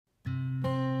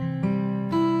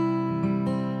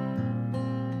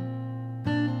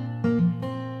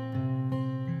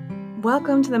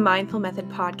Welcome to the Mindful Method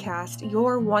Podcast,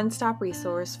 your one-stop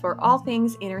resource for all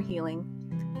things inner healing.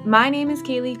 My name is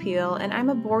Kaylee Peel, and I'm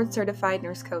a board-certified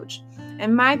nurse coach,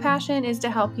 and my passion is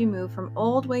to help you move from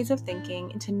old ways of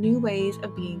thinking into new ways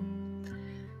of being.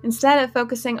 Instead of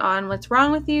focusing on what's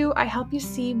wrong with you, I help you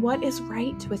see what is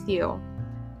right with you.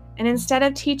 And instead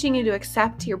of teaching you to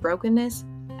accept your brokenness,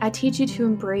 I teach you to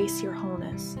embrace your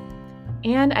wholeness.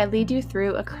 And I lead you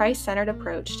through a Christ-centered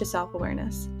approach to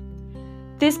self-awareness.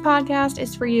 This podcast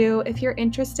is for you if you're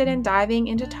interested in diving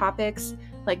into topics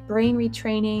like brain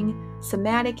retraining,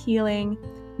 somatic healing,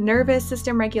 nervous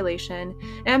system regulation,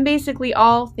 and basically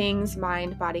all things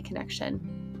mind-body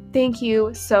connection. Thank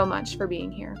you so much for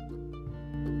being here.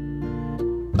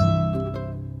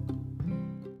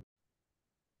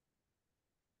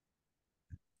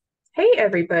 Hey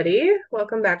everybody,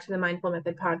 welcome back to the Mindful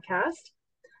Method Podcast.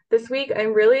 This week,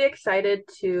 I'm really excited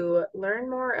to learn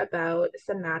more about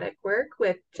somatic work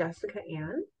with Jessica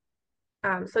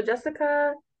Ann. So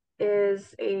Jessica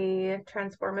is a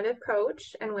transformative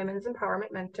coach and women's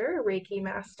empowerment mentor, Reiki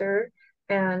master,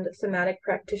 and somatic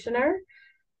practitioner.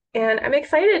 And I'm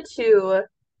excited to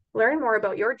learn more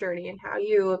about your journey and how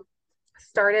you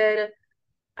started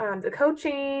the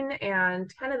coaching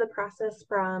and kind of the process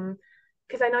from,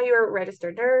 because I know you're a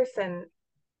registered nurse and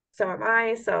so am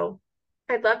I. So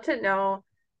I'd love to know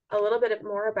a little bit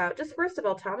more about, just first of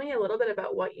all, tell me a little bit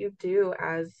about what you do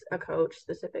as a coach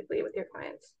specifically with your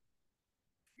clients.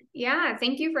 Yeah,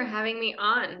 thank you for having me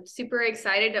on. Super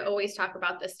excited to always talk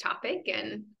about this topic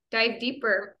and dive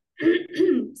deeper.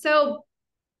 So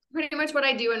pretty much what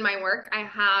I do in my work, I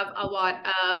have a lot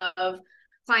of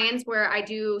clients where I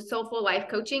do soulful life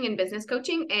coaching and business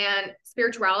coaching, and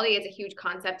spirituality is a huge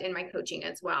concept in my coaching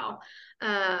as well.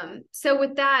 So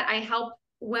with that, I help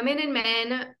women and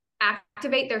men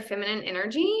activate their feminine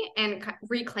energy and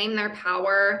reclaim their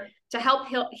power to help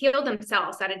heal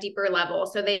themselves at a deeper level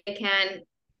so they can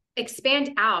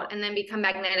expand out and then become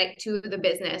magnetic to the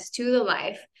business, to the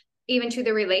life, even to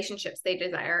the relationships they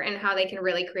desire, and how they can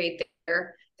really create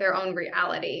their own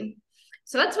reality.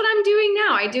 So that's what I'm doing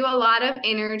now. I do a lot of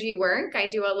energy work. I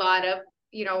do a lot of,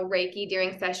 Reiki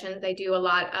during sessions. I do a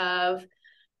lot of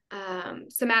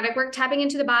somatic work, tapping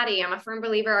into the body. I'm a firm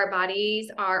believer our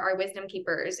bodies are our wisdom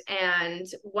keepers. And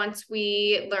once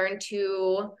we learn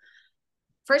to,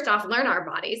 first off, learn our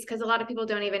bodies, because a lot of people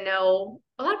don't even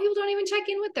check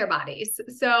in with their bodies.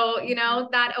 So,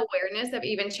 that awareness of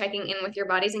even checking in with your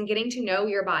bodies and getting to know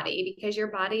your body, because your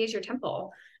body is your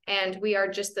temple. And we are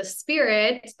just the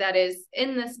spirit that is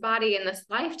in this body in this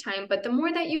lifetime. But the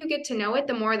more that you get to know it,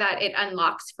 the more that it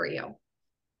unlocks for you.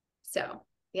 So,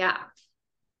 yeah.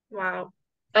 Wow.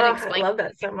 I love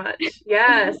that so much.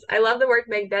 Yes. I love the word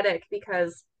magnetic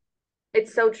because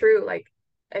it's so true. Like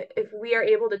if we are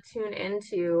able to tune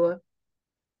into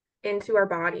our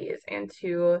bodies and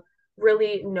to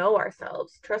really know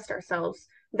ourselves, trust ourselves,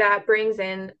 that brings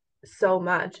in so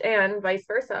much. And vice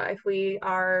versa. If we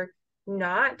are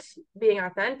not being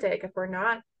authentic, if we're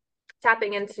not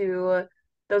tapping into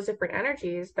those different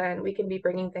energies, then we can be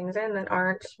bringing things in that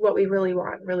aren't what we really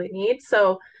want, really need.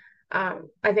 So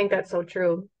I think that's so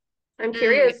true. I'm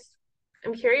curious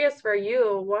for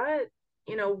you,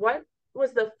 what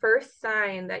was the first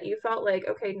sign that you felt like,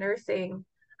 okay, nursing,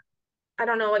 I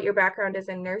don't know what your background is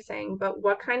in nursing, but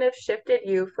what kind of shifted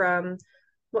you from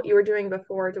what you were doing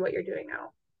before to what you're doing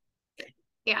now?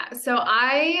 Yeah. So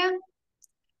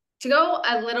to go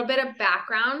a little bit of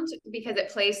background, because it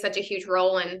plays such a huge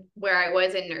role in where I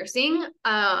was in nursing.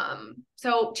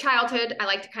 So childhood, I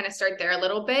like to kind of start there a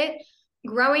little bit.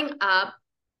 Growing up,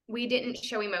 we didn't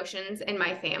show emotions in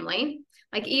my family.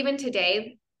 Like even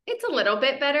today, it's a little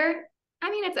bit better.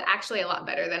 I mean, it's actually a lot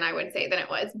better than I would say than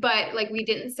it was, but like we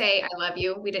didn't say, I love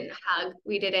you. We didn't hug.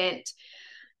 We didn't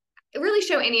really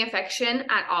show any affection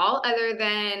at all, other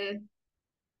than,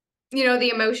 the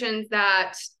emotions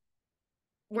that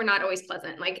were not always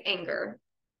pleasant, like anger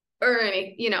or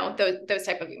any, those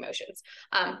type of emotions.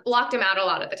 Blocked them out a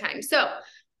lot of the time. So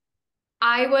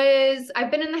I've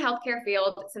been in the healthcare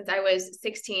field since I was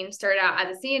 16, started out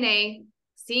as a CNA,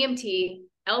 CMT,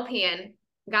 LPN,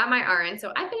 got my RN.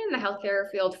 So I've been in the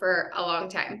healthcare field for a long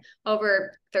time,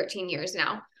 over 13 years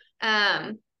now.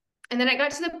 And then I got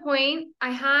to the point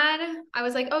I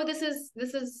was like, oh, this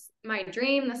is my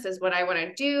dream. This is what I want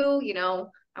to do.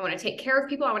 I want to take care of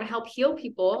people. I want to help heal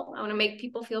people. I want to make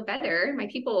people feel better. My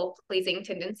people pleasing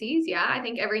tendencies. Yeah. I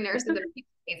think every nurse is a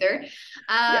people pleaser.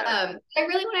 I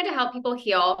really wanted to help people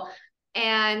heal.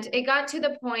 And it got to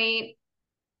the point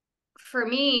for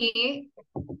me,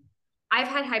 I've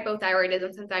had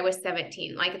hypothyroidism since I was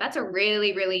 17. Like that's a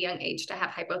really, really young age to have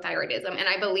hypothyroidism. And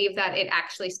I believe that it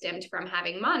actually stemmed from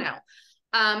having mono.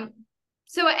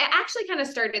 So it actually kind of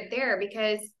started there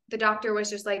because the doctor was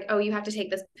just like, oh, you have to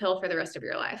take this pill for the rest of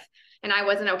your life. And I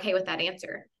wasn't okay with that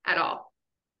answer at all.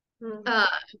 Mm-hmm.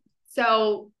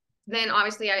 So then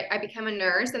obviously I became a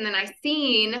nurse, and then I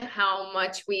seen how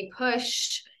much we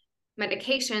push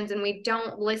medications and we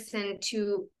don't listen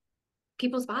to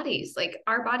people's bodies. Like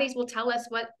our bodies will tell us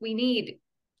what we need,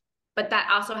 but that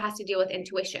also has to deal with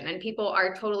intuition, and people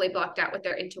are totally blocked out with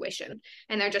their intuition,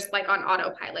 and they're just like on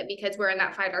autopilot because we're in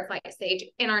that fight or flight stage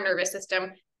in our nervous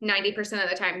system 90% of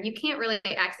the time. You can't really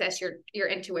access your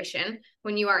intuition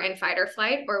when you are in fight or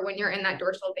flight, or when you're in that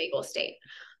dorsal vagal state.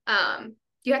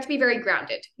 You have to be very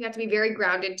grounded. You have to be very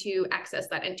grounded to access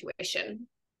that intuition.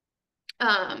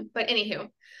 But anywho,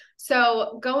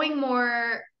 so going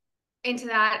more into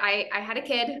that, I had a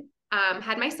kid,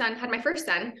 had my first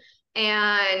son,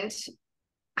 and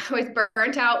I was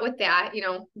burnt out with that, you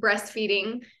know,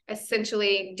 breastfeeding,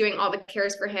 essentially doing all the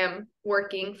cares for him,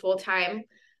 working full time.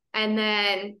 And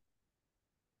then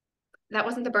that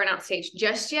wasn't the burnout stage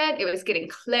just yet. It was getting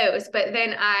close. But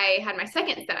then I had my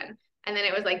second son, and then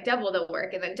it was like double the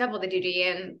work and then double the duty.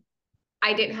 And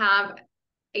I didn't have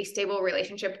a stable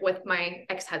relationship with my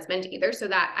ex-husband either. So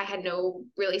that I had no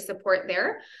really support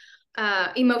there,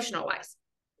 emotional wise.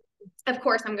 Of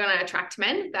course, I'm going to attract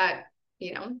men that,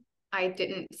 you know, I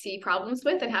didn't see problems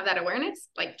with and have that awareness,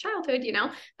 like childhood, you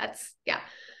know, that's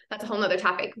a whole nother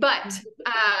topic. But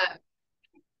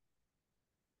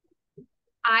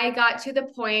I got to the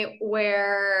point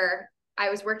where I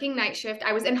was working night shift.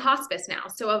 I was in hospice now.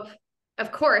 So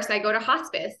of course I go to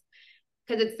hospice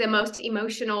because it's the most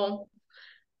emotional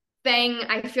thing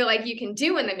I feel like you can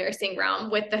do in the nursing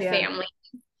realm with the family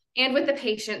and with the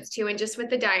patients too, and just with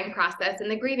the dying process and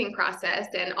the grieving process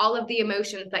and all of the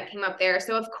emotions that came up there.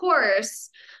 So of course,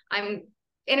 I'm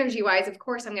energy wise, of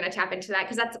course I'm going to tap into that,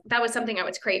 because that was something I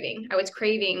was craving. I was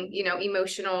craving, you know,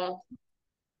 emotional,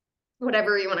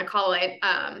 whatever you want to call it.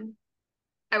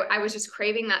 I was just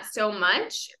craving that so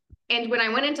much. And when I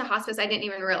went into hospice, I didn't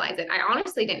even realize it. I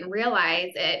honestly didn't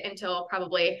realize it until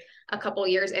probably a couple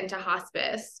years into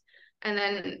hospice. And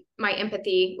then my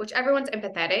empathy, which everyone's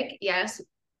empathetic, yes,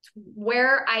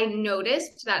 where I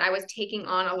noticed that I was taking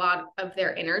on a lot of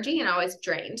their energy and I was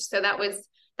drained. So that was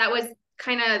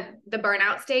kind of the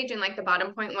burnout stage. And like the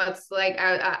bottom point was like,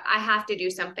 I have to do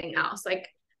something else. Like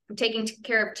I'm taking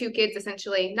care of two kids,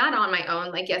 essentially not on my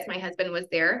own. Like, yes, my husband was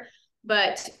there,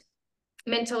 but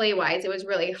mentally wise, it was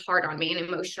really hard on me, and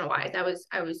emotional wise, I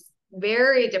was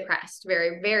very depressed,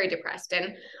 very, very depressed.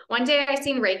 And one day I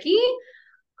seen Reiki,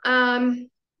 and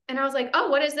I was like, oh,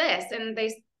 what is this? And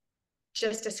they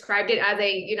just described it as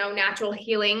a, you know, natural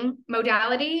healing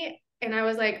modality. And I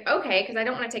was like, okay, because I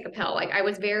don't want to take a pill. Like I'm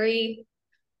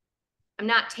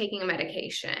not taking a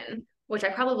medication, which I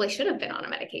probably should have been on a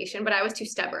medication, but I was too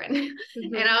stubborn.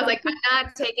 Mm-hmm. And I was like, I'm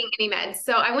not taking any meds.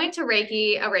 So I went to a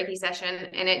Reiki session,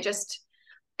 and it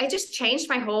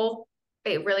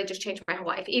really just changed my whole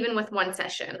life, even with one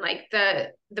session. Like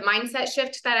the mindset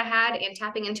shift that I had in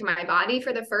tapping into my body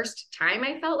for the first time,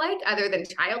 I felt like, other than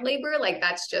child labor, like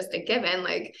that's just a given.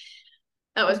 Like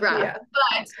that was rough. Yeah.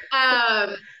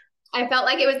 But I felt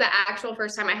like it was the actual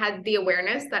first time I had the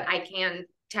awareness that I can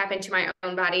tap into my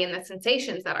own body and the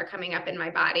sensations that are coming up in my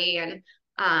body. And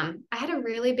I had a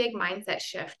really big mindset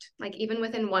shift, like even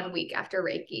within 1 week after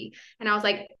Reiki. And I was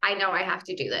like, I know I have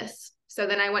to do this. So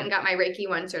then I went and got my Reiki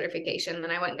 1 certification.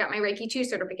 Then I went and got my Reiki 2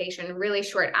 certification really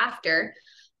short after.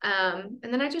 And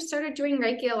then I just started doing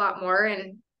Reiki a lot more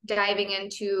and diving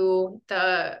into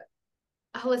the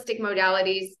holistic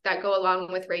modalities that go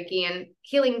along with Reiki and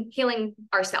healing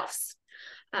ourselves.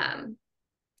 And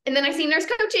then I see nurse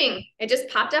coaching. It just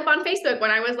popped up on Facebook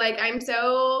when I was like, I'm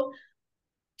so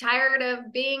tired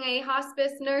of being a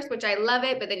hospice nurse, which I love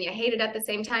it, but then you hate it at the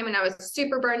same time. And I was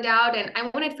super burned out, and I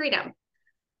wanted freedom.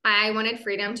 I wanted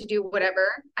freedom to do whatever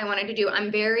I wanted to do.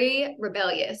 I'm very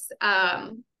rebellious,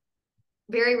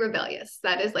 very rebellious.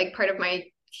 That is like part of my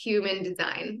human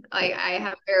design. Like I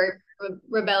have very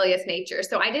rebellious nature.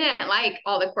 So I didn't like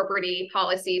all the corporate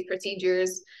policies,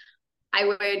 procedures. I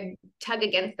would tug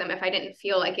against them if I didn't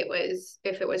feel like if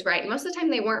it was right. Most of the time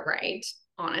they weren't right,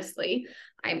 honestly.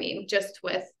 I mean, just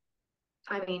working,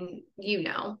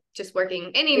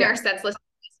 any nurse that's listening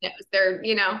to this knows they're,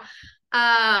 you know,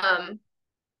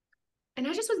 and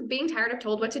I just was being tired of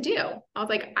told what to do. I was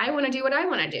like, I want to do what I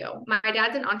want to do. My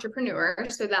dad's an entrepreneur,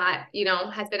 so that, you know,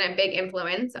 has been a big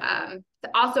influence.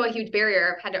 Also a huge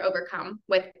barrier I've had to overcome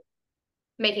with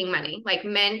making money. Like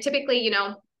men, typically, you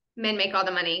know, men make all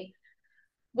the money.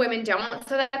 women don't.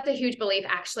 So that's a huge belief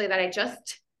actually that I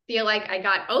just feel like I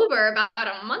got over about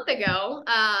a month ago.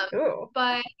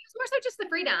 But it's more so just the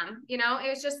freedom, you know, it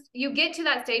was just, you get to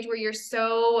that stage where you're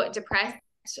so depressed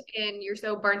and you're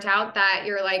so burnt out that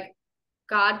you're like,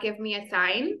 God, give me a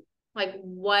sign. Like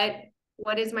what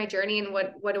is my journey and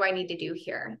what do I need to do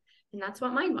here? And that's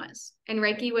what mine was. And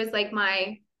Reiki was like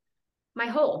my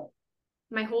hole,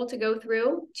 my hole to go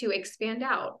through to expand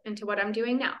out into what I'm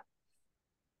doing now.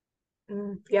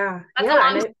 Yeah. That's yeah. a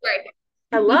long story.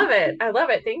 I love it. I love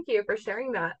it. Thank you for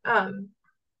sharing that.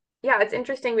 Yeah, it's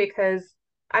interesting because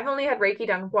I've only had Reiki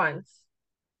done once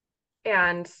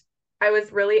and I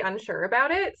was really unsure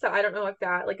about it. So I don't know if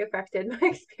that like affected my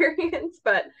experience,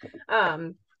 but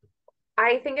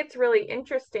I think it's really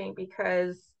interesting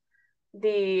because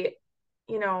the,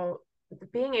 you know,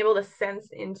 being able to sense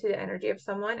into the energy of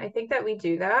someone, I think that we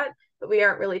do that, but we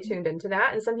aren't really tuned into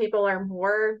that. And some people are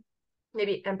more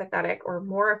maybe empathetic or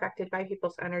more affected by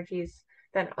people's energies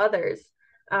than others.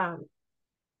 Um,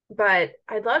 but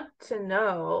I'd love to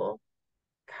know,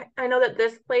 I know that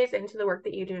this plays into the work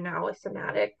that you do now with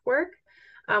somatic work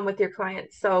with your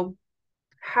clients. So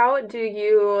how do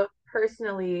you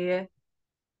personally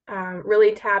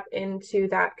really tap into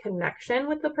that connection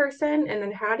with the person? And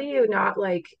then how do you not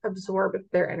like absorb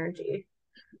their energy?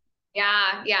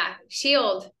 Yeah.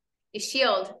 Shield. You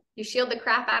shield the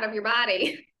crap out of your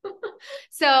body.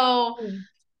 So Mm.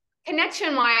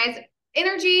 connection wise,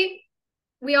 energy,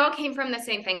 we all came from the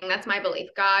same thing. That's my belief.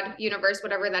 God, universe,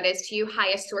 whatever that is to you,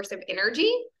 highest source of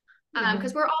energy.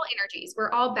 Because we're all energies. We're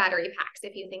all battery packs,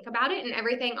 if you think about it. And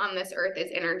everything on this earth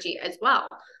is energy as well.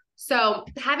 So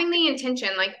having the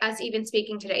intention, like us even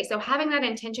speaking today, so having that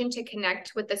intention to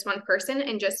connect with this one person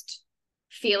and just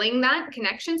feeling that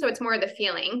connection. So it's more of the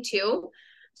feeling too.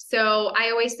 So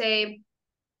I always say,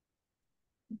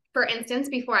 for instance,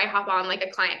 before I hop on like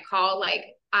a client call, like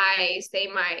I say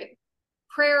my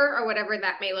prayer or whatever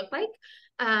that may look like.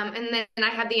 And then I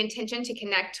have the intention to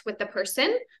connect with the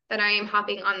person that I am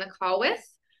hopping on the call with.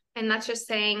 And that's just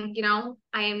saying, you know,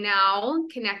 I am now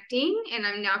connecting and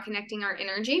I'm now connecting our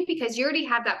energy because you already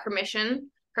have that permission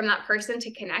from that person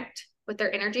to connect with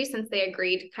their energy since they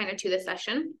agreed kind of to the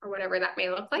session or whatever that may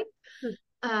look like.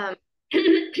 Um,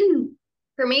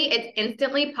 for me, it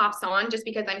instantly pops on just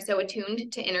because I'm so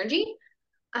attuned to energy.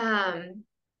 And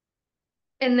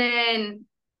then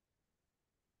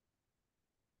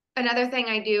another thing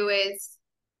I do is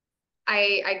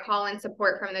I call in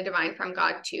support from the divine, from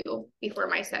God too, before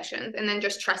my sessions, and then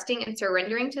just trusting and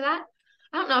surrendering to that.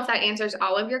 I don't know if that answers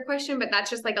all of your question, but that's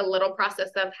just like a little process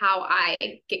of how I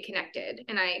get connected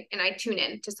and I tune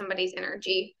in to somebody's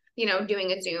energy, you know,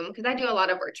 doing a Zoom because I do a lot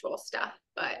of virtual stuff,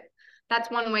 but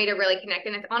that's one way to really connect.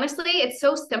 And it's honestly, it's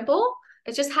so simple.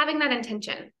 It's just having that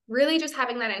intention, really just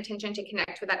having that intention to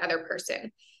connect with that other person.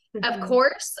 Of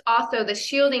course, also the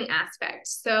shielding aspect.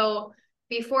 So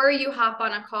before you hop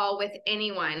on a call with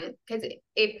anyone, because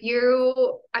if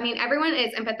you, I mean, everyone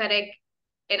is empathetic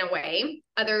in a way,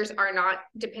 others are not,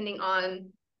 depending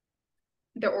on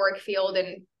the auric field,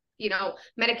 and you know,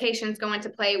 medications go into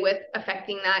play with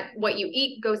affecting that. What you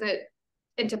eat goes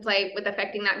into play with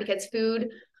affecting that, because food,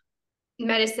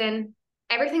 medicine,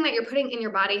 everything that you're putting in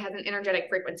your body has an energetic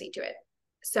frequency to it.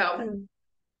 So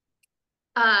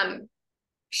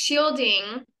shielding,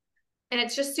 and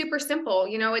it's just super simple,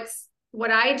 you know, it's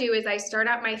what I do is I start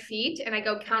at my feet and I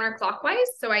go counterclockwise.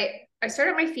 So I start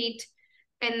at my feet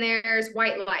and there's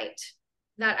white light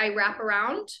that I wrap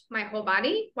around my whole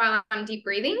body while I'm deep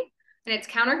breathing, and it's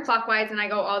counterclockwise and I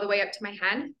go all the way up to my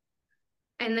head.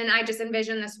 And then I just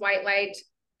envision this white light.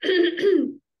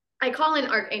 I call in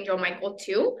Archangel Michael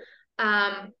too,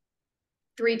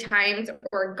 3 times,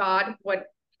 or God,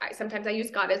 sometimes I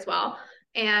use God as well.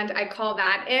 And I call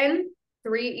that in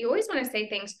 3. You always want to say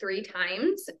things 3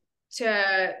 times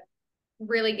to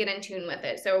really get in tune with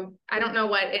it. So I don't know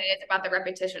what it is about the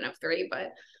repetition of 3,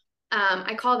 but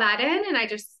I call that in and I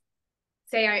just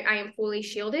say I am fully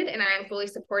shielded and I am fully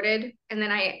supported. And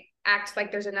then I act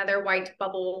like there's another white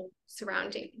bubble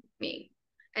surrounding me.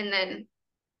 And then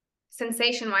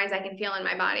sensation wise, I can feel in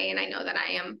my body and I know that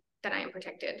I am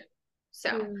protected. So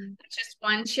that's just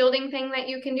one shielding thing that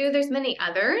you can do. There's many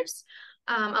others.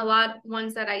 A lot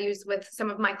ones that I use with some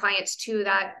of my clients too,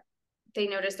 that they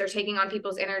notice they're taking on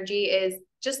people's energy, is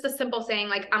just the simple saying,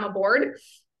 like, I'm aboard.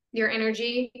 Your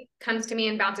energy comes to me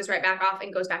and bounces right back off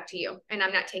and goes back to you. And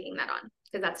I'm not taking that on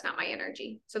because that's not my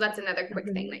energy. So that's another quick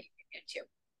thing that you can get to.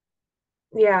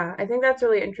 Yeah, I think that's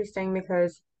really interesting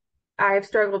because I've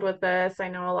struggled with this. I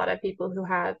know a lot of people who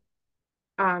have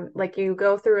like you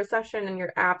go through a session and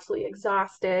you're absolutely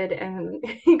exhausted and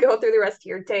you go through the rest of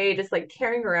your day just like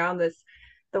carrying around this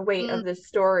the weight of the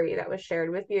story that was shared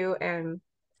with you and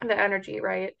the energy,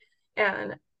 right?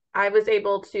 And I was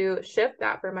able to shift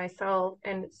that for myself,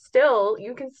 and still,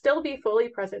 you can still be fully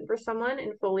present for someone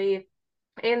and fully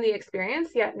in the experience,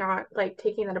 yet not like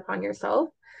taking that upon yourself.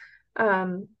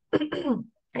 Um,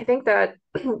 I think that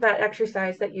that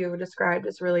exercise that you described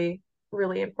is really,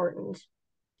 really important.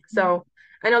 So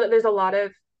I know that there's a lot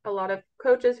of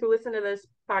coaches who listen to this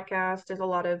podcast. There's a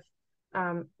lot of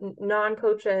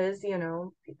non-coaches, you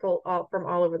know, people from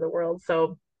all over the world.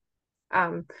 So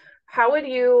how would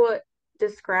you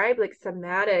describe like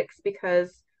somatics?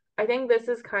 Because I think this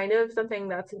is kind of something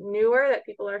that's newer that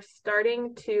people are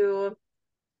starting to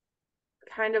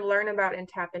kind of learn about and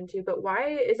tap into, but why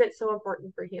is it so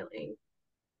important for healing?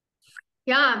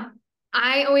 Yeah,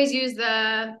 I always use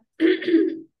the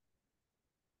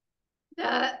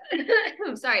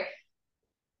I'm sorry.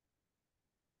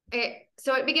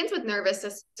 So it begins with nervous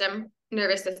system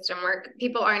work.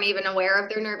 People aren't even aware of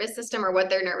their nervous system or what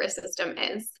their nervous system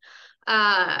is.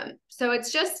 So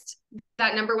it's just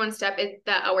that number one step is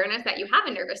the awareness that you have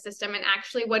a nervous system and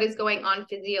actually what is going on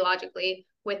physiologically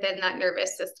within that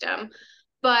nervous system.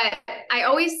 But I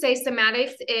always say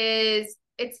somatics is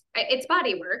it's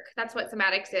body work. That's what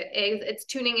somatics is. It's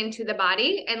tuning into the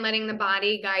body and letting the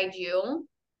body guide you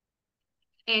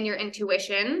and your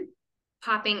intuition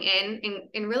popping in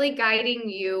and really guiding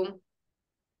you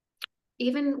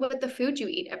even with the food you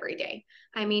eat every day.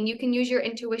 I mean, you can use your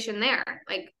intuition there,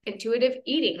 like intuitive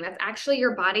eating. That's actually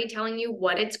your body telling you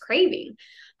what it's craving.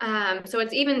 So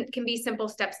it's even can be simple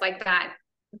steps like that,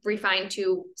 refined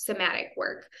to somatic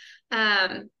work.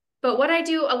 But what I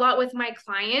do a lot with my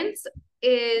clients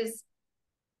is,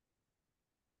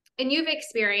 and you've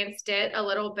experienced it a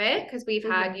little bit because we've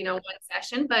had, you know, one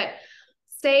session, but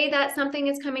say that something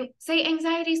is coming, say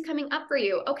anxiety is coming up for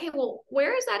you. Okay, well,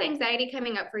 where is that anxiety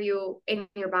coming up for you in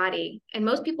your body? And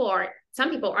most people aren't,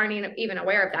 some people aren't even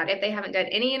aware of that if they haven't done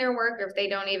any inner work or if they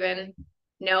don't even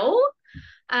know.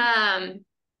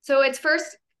 So it's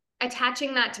first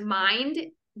attaching that to mind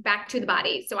back to the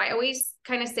body. So I always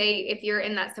kind of say if you're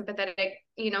in that sympathetic,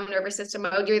 you know, nervous system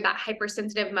mode, you're that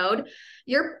hypersensitive mode,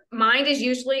 your mind is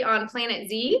usually on planet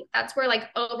Z. That's where like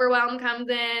overwhelm comes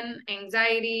in,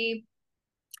 anxiety,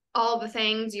 all the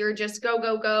things. You're just go,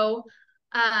 go, go.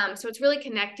 So it's really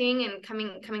connecting and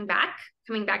coming back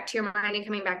to your mind and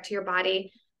coming back to your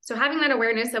body. So having that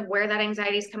awareness of where that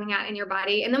anxiety is coming out in your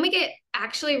body. And then we get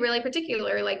actually really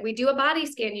particular, like we do a body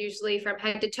scan usually from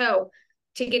head to toe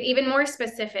to get even more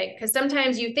specific. Because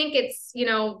sometimes you think it's, you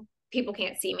know, people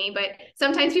can't see me, but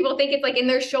sometimes people think it's like in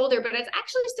their shoulder, but it's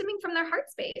actually stemming from their heart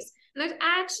space. And there's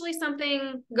actually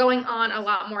something going on a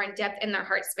lot more in depth in their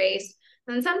heart space.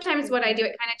 And sometimes what I do,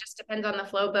 it kind of just depends on the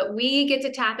flow, but we get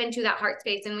to tap into that heart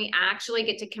space and we actually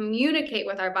get to communicate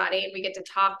with our body and we get to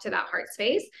talk to that heart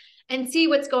space and see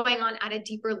what's going on at a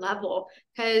deeper level,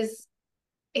 because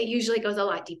it usually goes a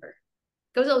lot deeper.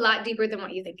 Goes a lot deeper than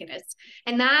what you think it is.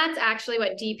 And that's actually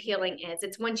what deep healing is.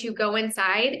 It's once you go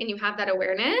inside and you have that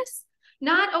awareness,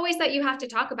 not always that you have to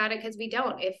talk about it, because we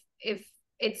don't. If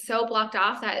it's so blocked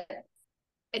off that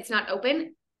it's not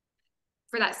open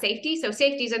for that safety. So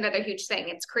safety is another huge thing.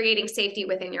 It's creating safety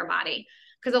within your body,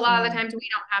 because a lot of the times we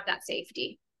don't have that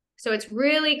safety. So it's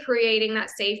really creating that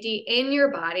safety in your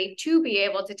body to be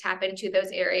able to tap into those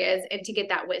areas and to get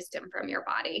that wisdom from your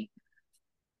body.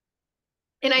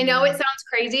 And I know it sounds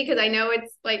crazy because I know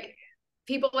it's like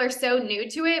people are so new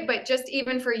to it, but just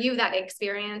even for you that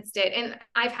experienced it. And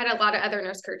I've had a lot of other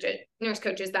nurse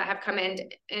coaches that have come in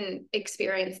and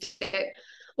experienced it.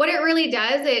 What it really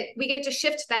does, we get to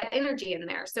shift that energy in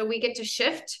there. So we get to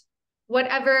shift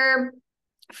whatever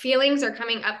feelings are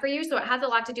coming up for you. So it has a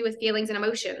lot to do with feelings and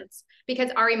emotions, because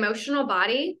our emotional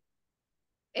body,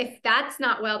 if that's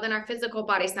not well, then our physical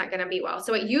body's not going to be well.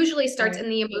 So it usually starts in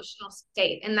the emotional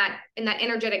state, in that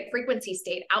energetic frequency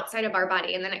state outside of our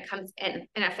body, and then it comes in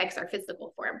and affects our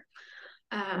physical form.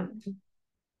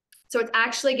 So it's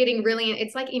actually getting really,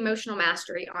 it's like emotional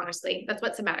mastery, honestly. That's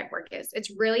what somatic work is.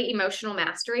 It's really emotional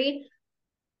mastery.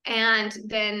 And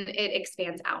then it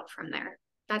expands out from there.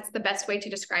 That's the best way to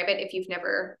describe it if you've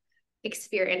never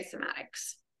experienced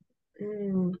somatics.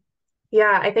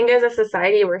 Yeah, I think as a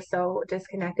society, we're so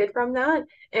disconnected from that.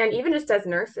 And even just as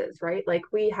nurses, right? Like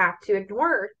we have to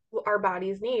ignore our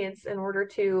body's needs in order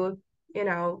to, you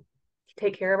know,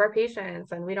 take care of our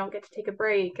patients, and we don't get to take a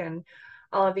break and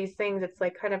all of these things. It's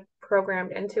like kind of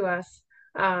programmed into us.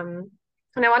 And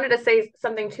I wanted to say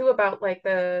something too about like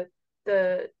the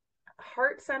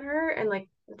heart center and like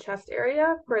the chest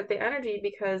area for the energy,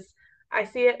 because I've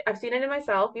seen it in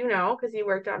myself, you know, because you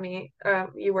worked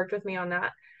with me on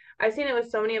that. I've seen it with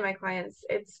so many of my clients.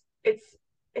 It's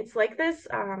it's like this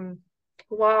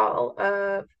wall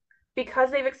of,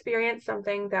 because they've experienced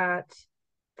something that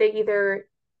they either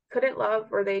couldn't love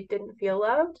or they didn't feel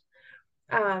loved.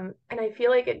 And I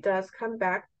feel like it does come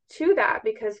back to that,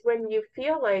 because when you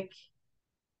feel like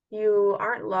you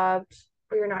aren't loved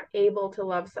or you're not able to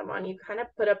love someone, you kind of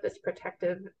put up this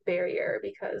protective barrier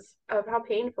because of how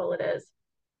painful it is.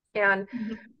 And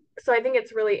so I think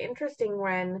it's really interesting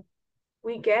when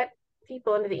we get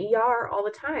people into the ER all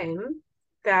the time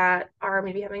that are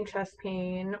maybe having chest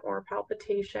pain or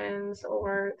palpitations,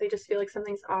 or they just feel like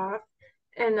something's off,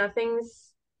 and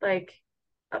nothing's like,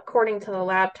 according to the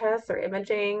lab tests or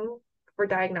imaging or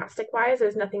diagnostic wise,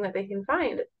 there's nothing that they can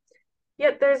find.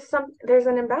 Yet there's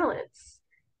an imbalance.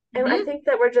 And I think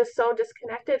that we're just so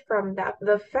disconnected from that,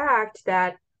 the fact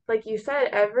that, like you said,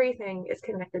 everything is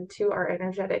connected to our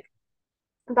energetic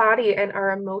body and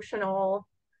our emotional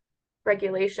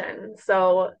regulation.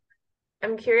 So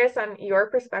I'm curious on your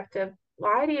perspective.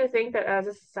 Why do you think that as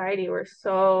a society we're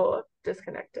so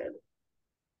disconnected?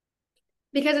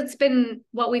 Because it's been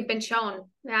what we've been shown.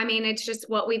 I mean, it's just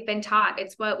what we've been taught.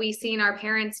 It's what we've seen our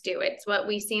parents do. It's what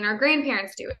we've seen our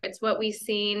grandparents do. It's what we've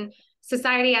seen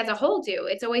society as a whole do.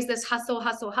 It's always this hustle,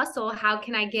 hustle, hustle. How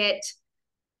can I get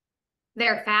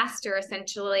there faster,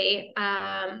 essentially?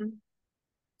 And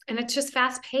it's just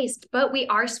fast paced, but we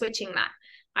are switching that.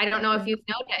 I don't know if you've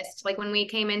noticed, like when we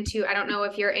came into, I don't know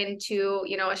if you're into,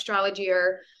 astrology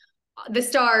or the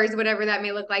stars, whatever that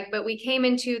may look like, but we came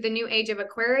into the new age of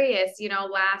Aquarius,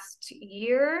 last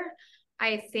year.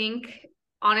 I think,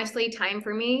 honestly, time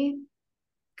for me,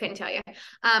 couldn't tell you.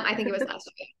 I think it was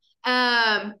last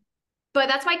year. But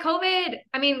that's why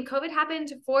COVID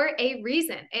happened for a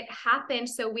reason. It happened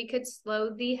so we could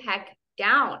slow the heck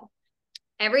down.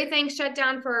 Everything shut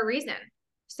down for a reason,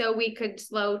 so we could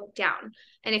slow down.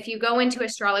 And if you go into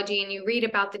astrology and you read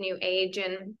about the new age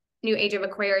and new age of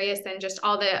Aquarius and just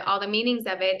all the meanings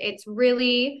of it, it's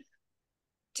really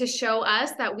to show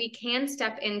us that we can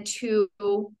step into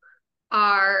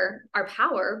our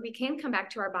power. We can come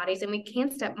back to our bodies and we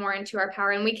can step more into our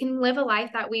power, and we can live a life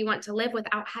that we want to live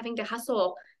without having to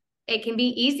hustle. It can be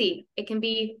easy. It can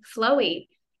be flowy.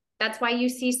 That's why you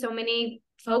see so many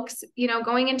folks,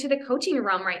 going into the coaching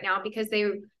realm right now, because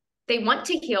they want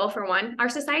to heal. For one, our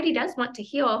society does want to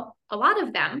heal. A lot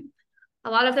of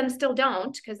them still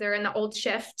don't, because they're in the old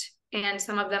shift, and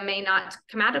some of them may not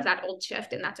come out of that old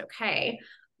shift, and that's okay.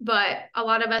 But a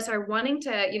lot of us are wanting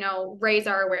to, raise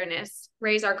our awareness,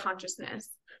 raise our consciousness.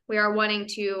 We are wanting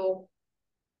to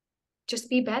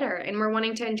just be better, and we're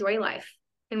wanting to enjoy life,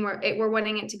 and we're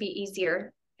wanting it to be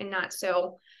easier and not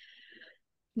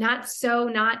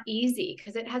not easy,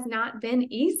 because it has not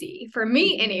been easy for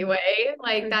me anyway.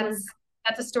 Like that's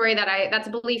a story that's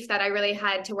a belief that I really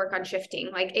had to work on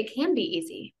shifting. Like it can be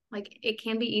easy. Like it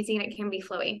can be easy and it can be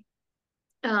flowy.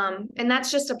 And that's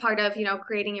just a part of,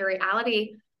 creating your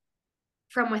reality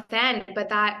from within. But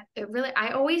I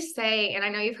always say, and I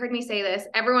know you've heard me say this,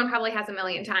 everyone probably has a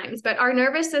million times, but our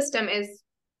nervous system is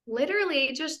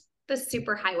literally just the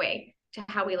super highway to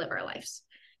how we live our lives.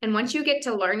 And once you get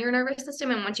to learn your nervous system,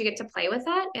 and once you get to play with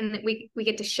that, and we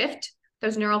get to shift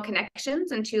those neural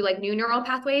connections into like new neural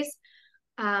pathways,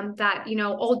 that,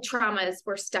 old traumas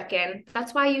we're stuck in.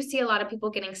 That's why you see a lot of people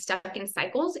getting stuck in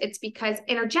cycles. It's because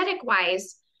energetic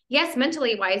wise, yes,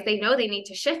 mentally wise, they know they need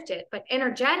to shift it, but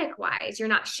energetic wise, you're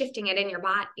not shifting it in your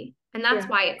body. And that's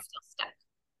why it's still stuck.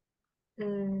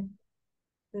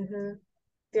 Mm-hmm.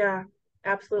 Yeah,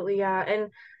 absolutely. Yeah.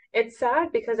 And it's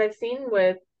sad because I've seen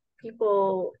with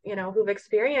people, who've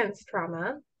experienced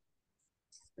trauma,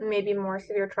 maybe more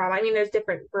severe trauma. I mean, there's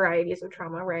different varieties of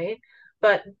trauma, right?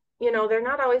 But, they're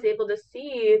not always able to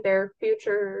see their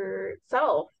future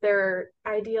self, their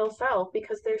ideal self,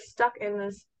 because they're stuck in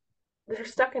this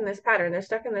pattern. They're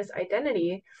stuck in this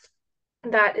identity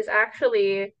that is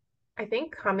actually, I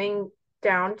think, coming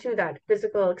down to that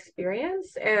physical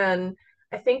experience. And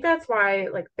I think that's why,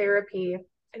 like, I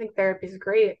think therapy is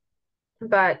great,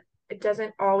 but it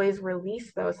doesn't always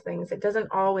release those things. It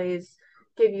doesn't always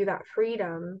give you that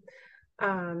freedom.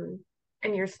 And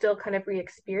you're still kind of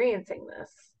re-experiencing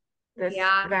this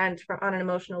event on an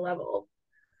emotional level.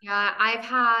 Yeah, I've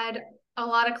had a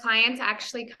lot of clients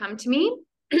actually come to me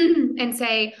and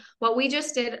say, what we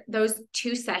just did, those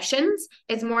 2 sessions,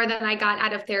 is more than I got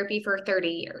out of therapy for 30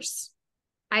 years.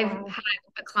 I've had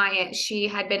a client, she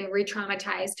had been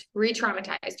re-traumatized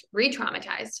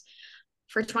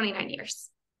for 29 years.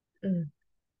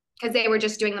 Because they were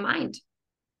just doing the mind.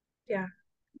 Yeah.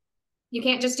 You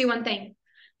can't just do one thing.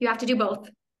 You have to do both.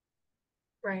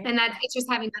 Right. And it's just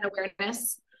having that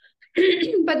awareness.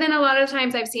 But then a lot of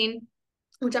times I've seen,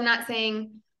 which I'm not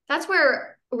saying, that's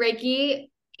where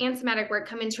Reiki and somatic work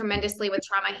come in tremendously with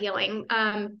trauma healing.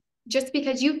 Just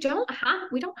because we don't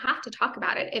have to talk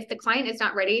about it. If the client is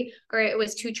not ready or it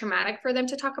was too traumatic for them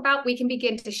to talk about, we can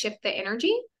begin to shift the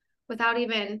energy without it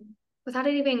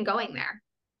even going there.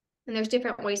 And there's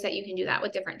different ways that you can do that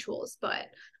with different tools, but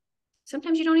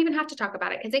sometimes you don't even have to talk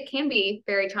about it because it can be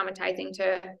very traumatizing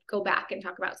to go back and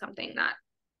talk about something that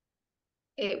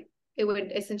it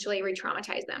would essentially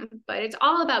re-traumatize them. But it's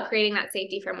all about creating that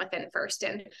safety from within first.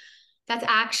 And that's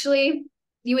actually,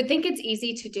 you would think it's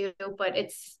easy to do, but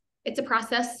it's a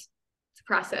process. It's a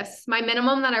process. My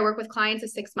minimum that I work with clients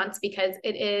is 6 months because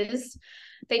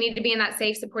they need to be in that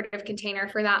safe, supportive container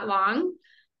for that long,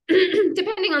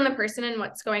 depending on the person and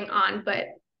what's going on. But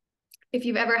if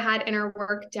you've ever had inner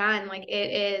work done, like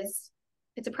it's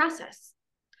a process.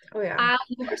 Oh yeah. I'll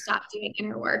never stop doing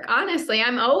inner work. Honestly,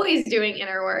 I'm always doing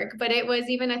inner work, but it was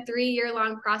even a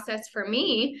 3-year-long process for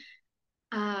me.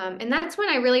 And that's when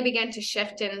I really began to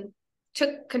shift and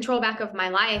took control back of my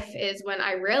life, is when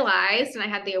I realized and I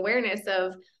had the awareness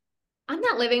of, I'm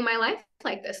not living my life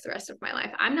like this the rest of my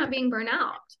life. I'm not being burnt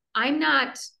out. I'm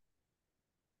not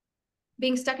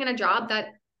being stuck in a job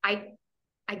that I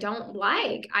don't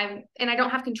like. I don't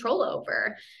have control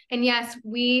over. And yes,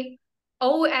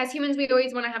 as humans, we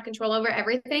always want to have control over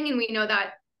everything. And we know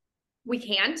that we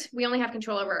can't. We only have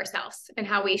control over ourselves and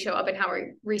how we show up and how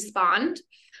we respond.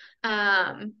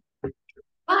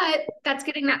 But that's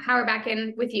getting that power back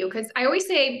in with you. Because I always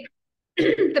say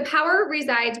the power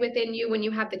resides within you when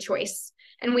you have the choice.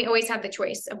 And we always have the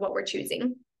choice of what we're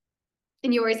choosing.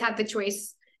 And you always have the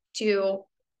choice to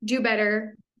do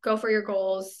better, go for your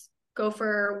goals, go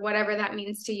for whatever that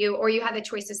means to you, or you have the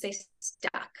choice to stay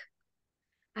stuck.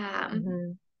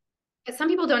 But some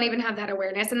people don't even have that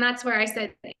awareness. And that's where I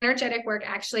said energetic work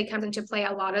actually comes into play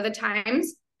a lot of the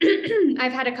times.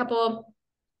 I've had a couple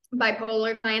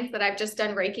bipolar clients that I've just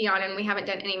done Reiki on, and we haven't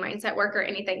done any mindset work or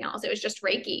anything else. It was just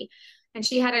Reiki. And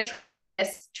she had a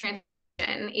transition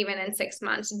even in 6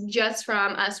 months just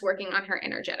from us working on her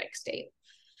energetic state.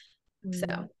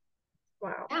 So,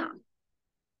 wow. Yeah.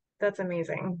 That's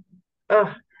amazing.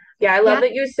 Oh, yeah. I love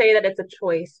that you say that it's a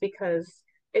choice, because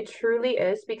it truly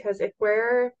is. Because if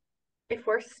we're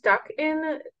stuck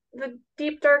in the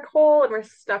deep dark hole and we're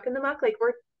stuck in the muck, like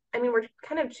we're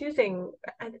kind of choosing.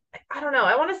 I don't know.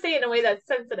 I want to say it in a way that's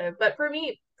sensitive, but for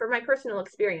me, for my personal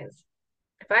experience,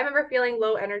 if I'm ever feeling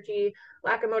low energy,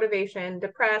 lack of motivation,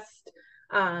 depressed,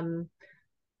 not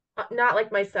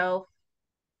like myself,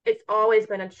 it's always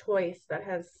been a choice that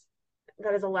has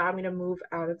allowed me to move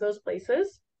out of those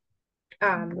places.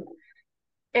 And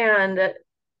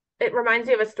it reminds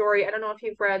me of a story. I don't know if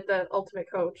you've read The Ultimate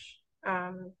Coach,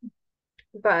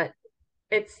 but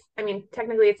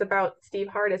technically it's about Steve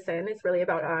Hardison. It's really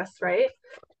about us, right?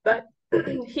 But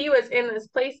he was in this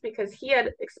place because he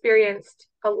had experienced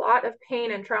a lot of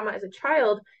pain and trauma as a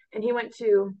child, and he went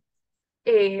to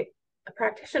a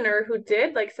practitioner who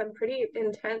did like some pretty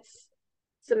intense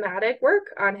somatic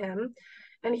work on him,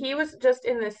 and he was just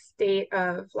in this state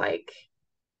of like,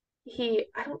 I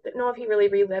don't know if he really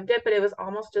relived it, but it was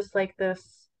almost just like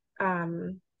this,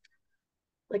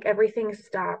 like everything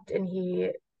stopped, and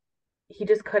he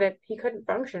just couldn't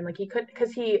function. Like he couldn't,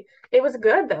 because it was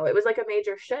good though. It was like a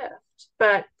major shift,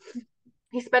 but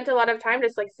he spent a lot of time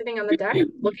just like sitting on the deck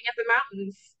looking at the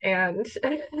mountains, and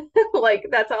like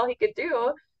that's all he could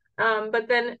do. But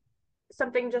then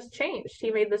something just changed.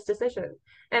 He made this decision.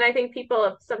 And I think people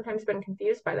have sometimes been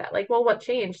confused by that. Like, well, what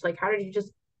changed? Like, how did you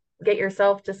just get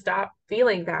yourself to stop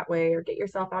feeling that way or get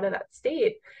yourself out of that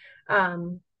state?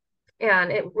 And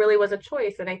it really was a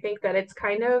choice. And I think that it's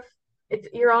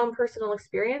your own personal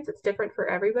experience. It's different for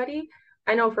everybody.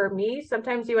 I know for me,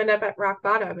 sometimes you end up at rock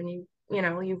bottom and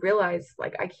you realize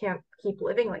like, I can't keep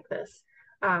living like this.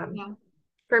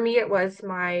 For me, it was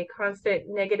my constant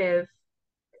negative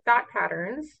thought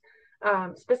patterns,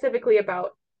 specifically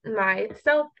about my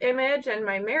self-image and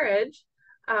my marriage.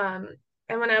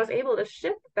 And when I was able to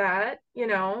shift that,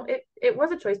 it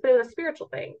was a choice, but it was a spiritual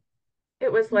thing.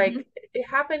 It was like, it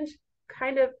happened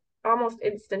kind of almost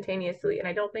instantaneously. And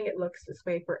I don't think it looks this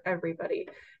way for everybody.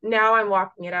 Now I'm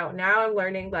walking it out. Now I'm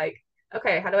learning like,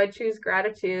 okay, how do I choose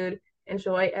gratitude,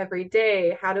 enjoy every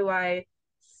day? How do I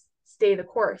stay the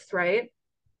course, right?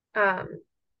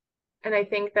 And I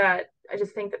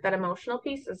just think that emotional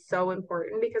piece is so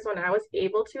important, because when I was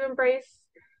able to embrace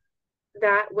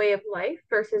that way of life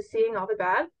versus seeing all the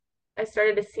bad, I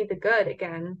started to see the good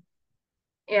again.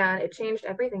 And it changed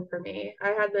everything for me. I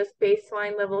had this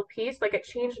baseline level of peace, like it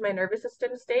changed my nervous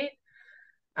system state,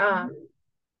 out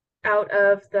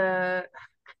of the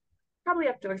probably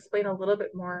have to explain a little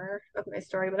bit more of my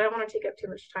story, but I don't want to take up too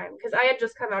much time because I had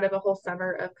just come out of a whole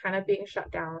summer of kind of being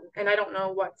shut down. And I don't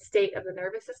know what state of the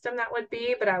nervous system that would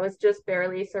be, but I was just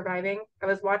barely surviving. I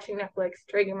was watching Netflix,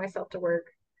 dragging myself to work,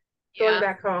 going Yeah.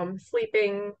 back home,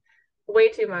 sleeping way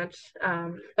too much.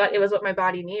 But it was what my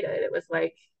body needed. It was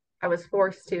like I was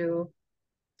forced to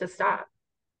stop.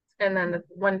 And then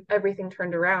when everything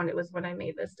turned around, it was when I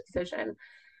made this decision.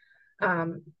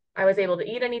 Um, I was able to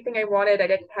eat anything I wanted. I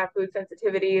didn't have food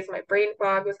sensitivities. My brain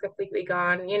fog was completely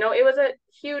gone. You know, it was a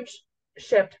huge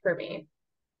shift for me,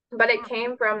 but it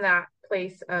came from that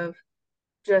place of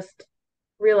just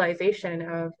realization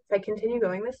of if I continue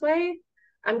going this way,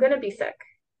 I'm going to be sick.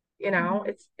 You know,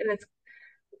 it's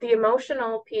the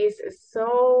emotional piece is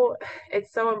so,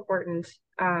 it's so important.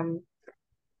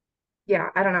 Yeah,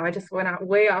 I don't know. I just went out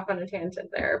way off on a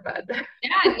tangent there, but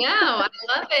Yeah, no, I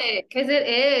love it because it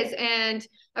is. And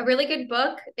a really good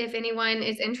book, if anyone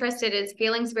is interested, is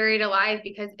Feelings Buried Alive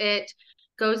because it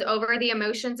goes over the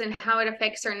emotions and how it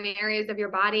affects certain areas of your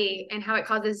body and how it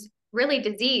causes really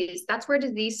disease. That's where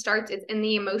disease starts, is in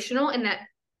the emotional and that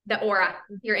the aura,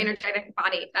 your energetic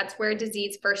body. That's where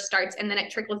disease first starts, and then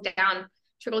it trickles down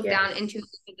yes. into the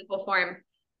physical form.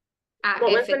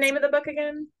 What was If the it's name of the book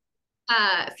again?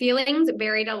 Feelings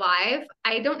Buried Alive.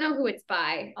 I don't know who it's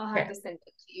by. I'll have Okay. to send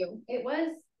it to you.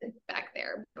 It's back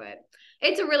there, but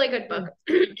it's a really good book.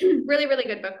 Really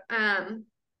good book. And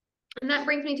that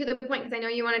brings me to the point because I know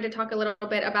you wanted to talk a little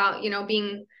bit about,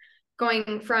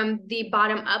 going from the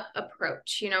bottom up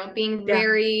approach, being Yeah.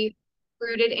 very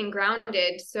rooted and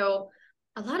grounded. So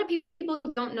a lot of people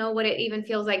don't know what it even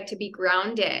feels like to be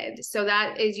grounded. So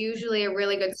that is usually a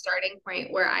really good starting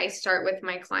point where I start with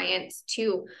my clients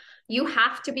too. You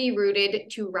have to be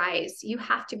rooted to rise. You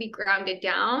have to be grounded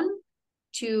down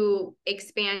to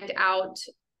expand out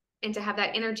and to have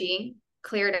that energy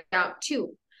cleared out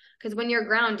too. Because when you're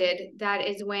grounded, that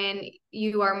is when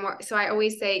you are more. So I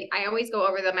always go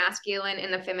over the masculine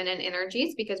and the feminine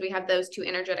energies because we have those two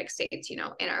energetic states, in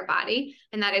our body.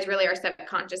 And that is really our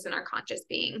subconscious and our conscious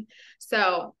being.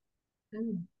 So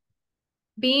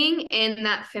being in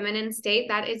that feminine state,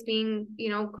 that is being,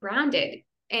 grounded.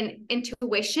 And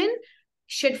intuition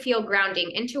should feel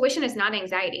grounding. Intuition is not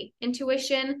anxiety.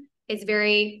 Intuition is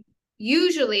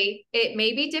usually, it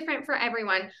may be different for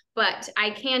everyone, but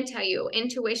I can tell you,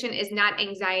 intuition is not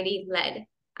anxiety led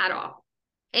at all.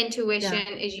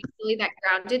 Intuition is usually that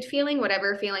grounded feeling,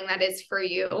 whatever feeling that is for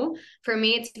you. For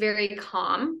me, it's very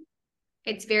calm.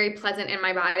 It's very pleasant in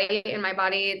my body. In my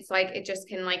body, it's like it just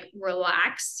can like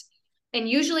relax. And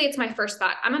usually it's my first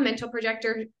thought. I'm a mental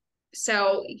projector.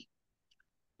 So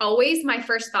always my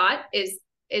first thought is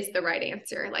the right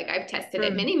answer. Like I've tested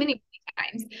it many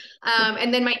times.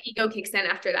 And then my ego kicks in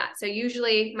after that. So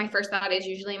usually my first thought is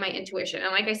usually my intuition.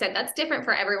 And like I said, that's different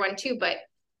for everyone too, but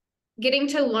getting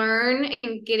to learn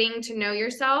and getting to know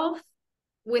yourself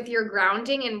with your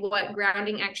grounding and what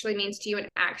grounding actually means to you and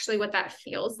actually what that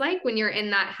feels like when you're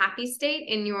in that happy state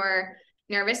in your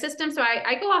nervous system. So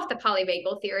I go off the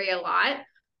polyvagal theory a lot.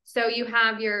 So you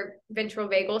have your ventral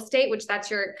vagal state, which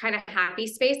that's your kind of happy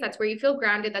space. That's where you feel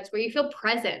grounded. That's where you feel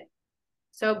present.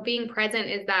 So being present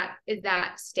is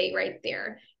that state right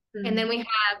there. And then we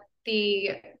have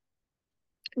the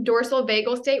dorsal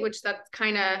vagal state, which that's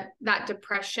kind of that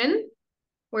depression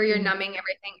where you're numbing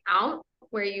everything out,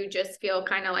 where you just feel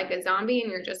kind of like a zombie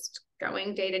and you're just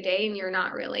going day to day and you're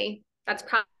not really, that's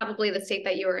probably the state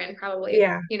that you were in, probably,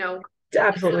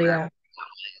 absolutely. Yeah.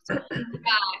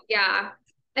 Yeah.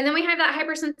 And then we have that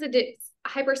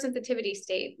hypersensitivity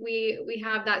state. We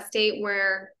have that state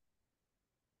where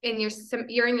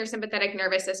you're in your sympathetic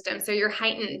nervous system. So you're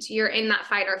heightened, you're in that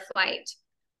fight or flight.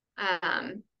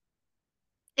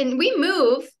 And we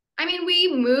move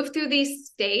through these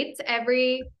states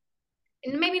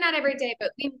maybe not every day,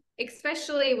 but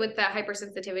especially with the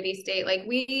hypersensitivity state, like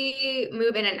we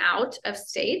move in and out of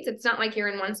states. It's not like you're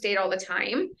in one state all the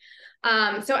time.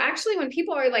 So actually when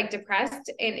people are like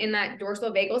depressed and in that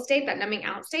dorsal vagal state, that numbing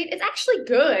out state, it's actually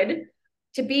good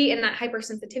to be in that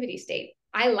hypersensitivity state.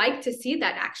 I like to see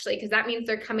that actually, because that means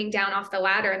they're coming down off the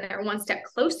ladder and they're one step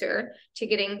closer to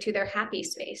getting to their happy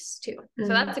space too. So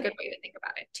that's a good way to think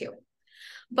about it too.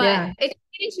 But it's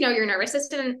getting to know your nervous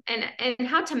system and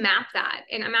how to map that.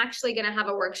 And I'm actually going to have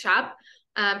a workshop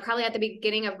probably at the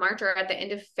beginning of March or at the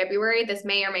end of February. This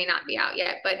may or may not be out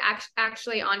yet, but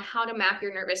actually on how to map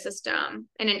your nervous system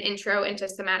and an intro into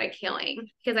somatic healing,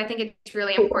 because I think it's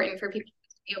really important for people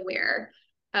to be aware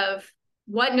of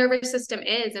what nervous system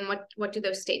is and what do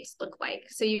those states look like.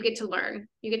 So you get to learn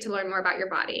more about your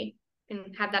body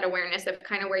and have that awareness of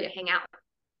kind of where you hang out.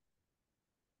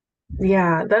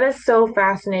 Yeah, that is so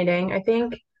fascinating. I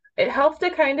think it helps to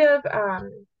kind of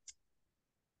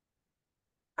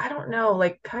I don't know,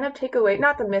 like kind of take away,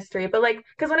 not the mystery, but like,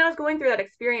 because when I was going through that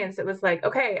experience, it was like,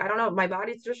 okay, I don't know, my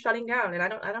body's just shutting down and I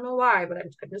don't know why, but I'm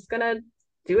just gonna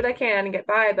do what I can and get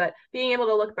by. But being able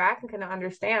to look back and kind of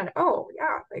understand, oh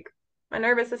yeah, like my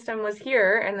nervous system was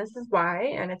here and this is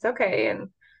why, and it's okay. And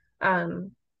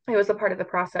it was a part of the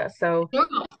process. So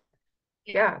Normal.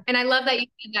 Yeah. yeah. And I love that you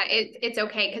said that it's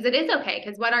okay, because it is okay,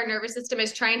 because what our nervous system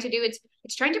is trying to do,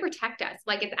 it's trying to protect us.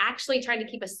 Like it's actually trying to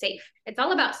keep us safe. It's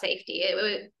all about safety.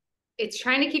 It's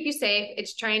trying to keep you safe.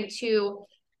 It's trying to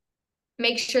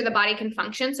make sure the body can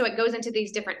function. So it goes into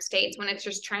these different states when it's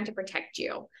just trying to protect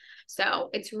you. So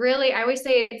it's really, I always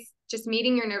say it's just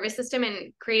meeting your nervous system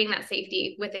and creating that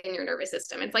safety within your nervous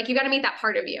system. It's like you got to meet that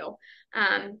part of you.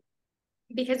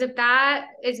 Because if that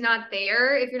is not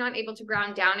there, if you're not able to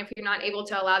ground down, if you're not able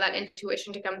to allow that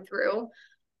intuition to come through,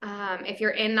 if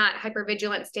you're in that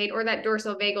hypervigilant state or that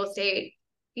dorsal vagal state,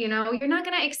 you know, you're not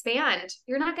going to expand.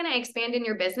 You're not going to expand in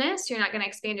your business. You're not going to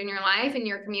expand in your life and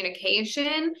your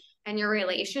communication and your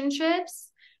relationships.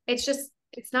 It's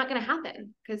not going to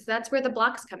happen, because that's where the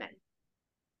blocks come in.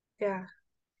 Yeah.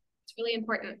 It's really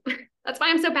important. That's why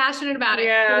I'm so passionate about it.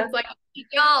 Yeah. It's like,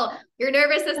 y'all, your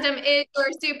nervous system is your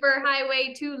super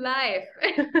highway to life.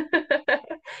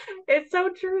 It's so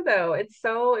true though. It's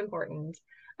so important.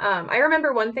 I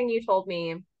remember one thing you told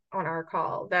me on our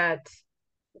call, that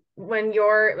when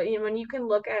you can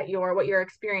look at what you're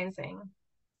experiencing,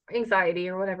 anxiety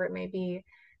or whatever it may be,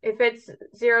 if it's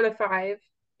 0 to 5,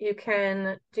 you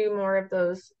can do more of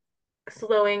those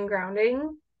slowing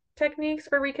grounding techniques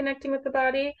for reconnecting with the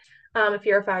body. If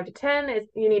you're a 5 to 10,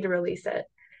 you need to release it.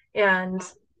 And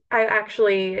I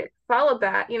actually followed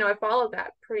that. I followed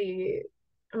that pretty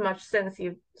much since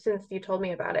you told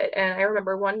me about it. And I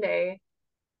remember one day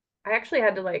I actually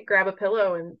had to like grab a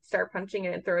pillow and start punching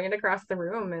it and throwing it across the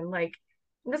room, and like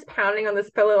I'm just pounding on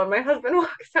this pillow, and my husband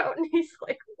walks out and he's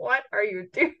like, "What are you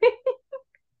doing?"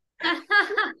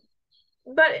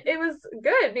 But it was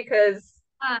good, because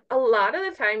a lot of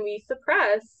the time we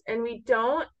suppress and we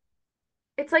don't,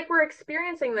 it's like we're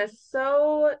experiencing this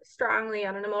so strongly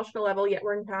on an emotional level, yet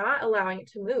we're not allowing it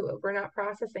to move. We're not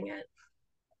processing it.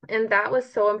 And that was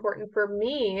so important for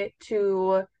me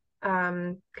to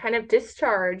kind of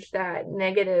discharge that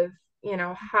negative,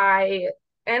 high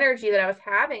energy that I was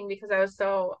having, because I was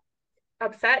so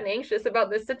upset and anxious about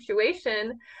this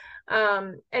situation.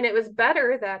 And it was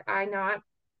better that I not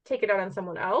take it out on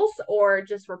someone else or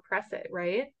just repress it,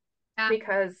 right? Yeah.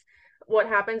 Because what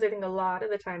happens, I think, a lot of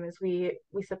the time is we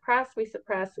suppress,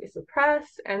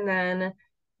 and then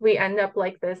we end up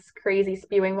like this crazy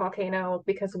spewing volcano,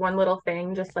 because one little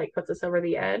thing just like puts us over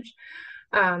the edge.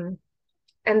 And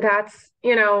that's,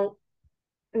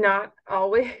 not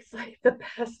always like the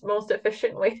best, most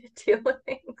efficient way to deal with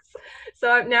things. So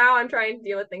I'm trying to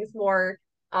deal with things more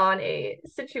on a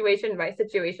situation by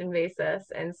situation basis,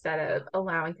 instead of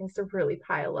allowing things to really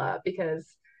pile up,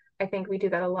 because I think we do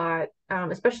that a lot,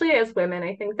 especially as women.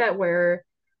 I think that we're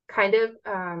kind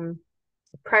of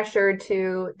pressured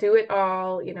to do it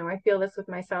all. I feel this with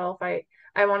myself. I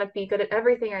want to be good at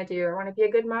everything I do. I want to be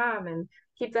a good mom and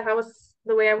keep the house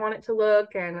the way I want it to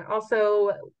look, and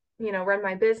also run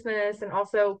my business, and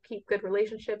also keep good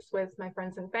relationships with my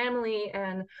friends and family,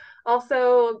 and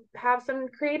also have some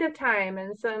creative time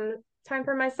and some time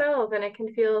for myself. And it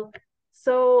can feel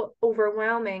so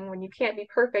overwhelming when you can't be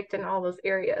perfect in all those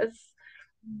areas.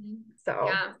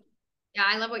 So yeah,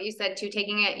 I love what you said too,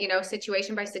 taking it,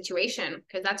 situation by situation,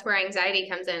 because that's where anxiety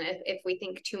comes in if we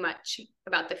think too much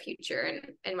about the future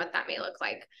and what that may look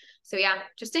like. So yeah,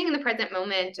 just staying in the present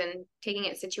moment and taking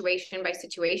it situation by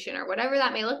situation, or whatever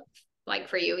that may look like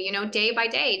for you, day by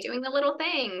day, doing the little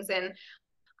things. And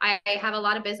I have a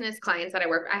lot of business clients that I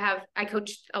work. I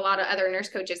coach a lot of other nurse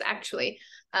coaches actually,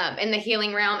 in the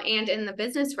healing realm and in the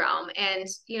business realm. And,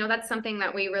 that's something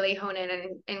that we really hone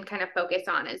in and kind of focus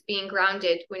on, is being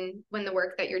grounded when the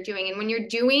work that you're doing, and when you're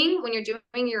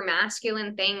doing your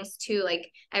masculine things too, like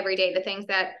every day, the things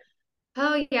that,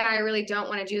 oh yeah, I really don't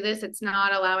want to do this. It's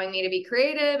not allowing me to be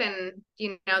creative, and,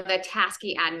 the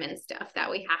tasky admin stuff that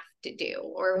we have to do,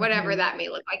 or whatever that may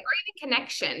look like, or even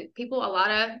connection. A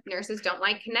lot of nurses don't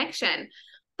like connection,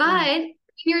 but when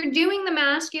you're doing the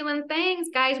masculine things,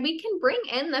 guys, we can bring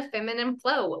in the feminine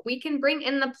flow. We can bring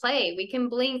in the play. We can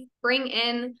bring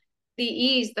in the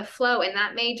ease, the flow. And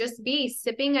that may just be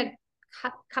sipping a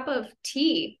cup of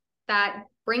tea.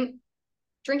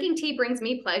 Drinking tea brings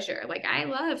me pleasure. Like I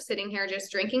love sitting here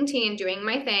just drinking tea and doing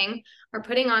my thing, or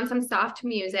putting on some soft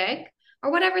music,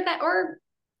 or whatever that, or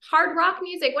hard rock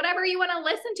music, whatever you want to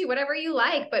listen to, whatever you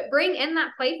like, but bring in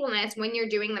that playfulness when you're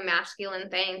doing the masculine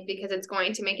thing, because it's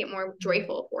going to make it more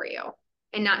joyful for you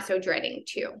and not so dreading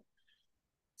too.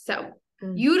 So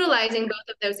utilizing both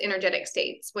of those energetic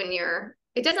states when you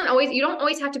don't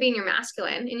always have to be in your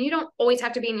masculine, and you don't always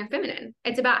have to be in your feminine.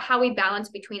 It's about how we balance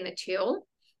between the two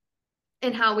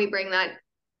and how we bring that,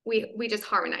 we just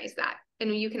harmonize that.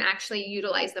 And you can actually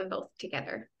utilize them both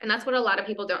together. And that's what a lot of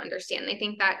people don't understand. They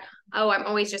think that, oh, I'm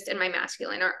always just in my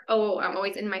masculine, or, oh, I'm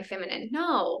always in my feminine.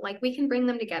 No, like we can bring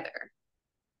them together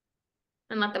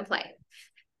and let them play.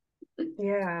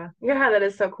 Yeah. Yeah, that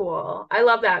is so cool. I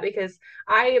love that, because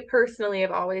I personally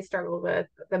have always struggled with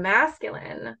the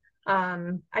masculine.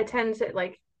 I tend to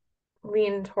like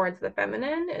lean towards the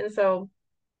feminine. And so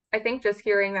I think just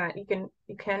hearing that you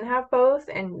can have both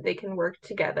and they can work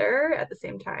together at the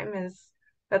same time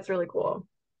that's really cool.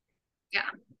 Yeah.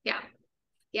 Yeah.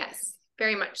 Yes,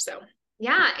 very much so.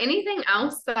 Yeah. Anything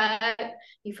else that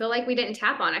you feel like we didn't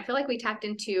tap on? I feel like we tapped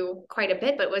into quite a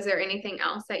bit, but was there anything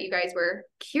else that you guys were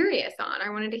curious on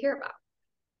or wanted to hear about?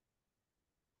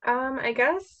 I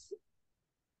guess,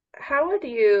 how would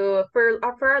you, for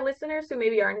our listeners who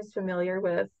maybe aren't as familiar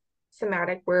with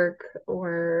somatic work,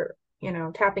 or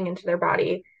tapping into their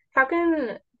body, how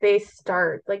can they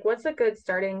start? Like, what's a good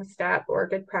starting step or a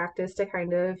good practice to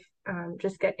kind of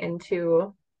just get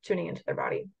into tuning into their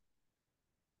body?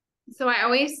 So I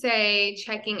always say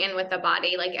checking in with the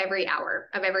body like every hour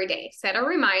of every day. Set a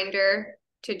reminder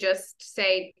to just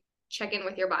say, check in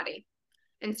with your body,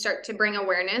 and start to bring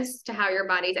awareness to how your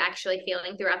body's actually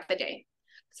feeling throughout the day.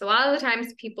 So a lot of the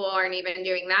times people aren't even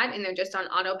doing that, and they're just on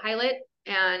autopilot,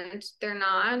 and they're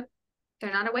not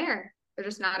aware. They're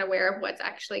just not aware of what's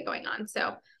actually going on.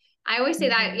 So I always say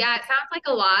that, yeah, it sounds like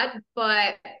a lot,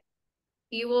 but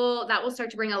that will start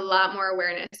to bring a lot more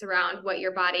awareness around what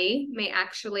your body may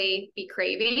actually be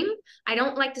craving. I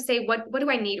don't like to say, what do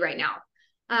I need right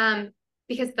now?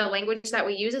 Because the language that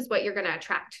we use is what you're going to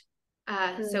attract.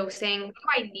 So saying, what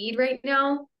do I need right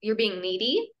now? You're being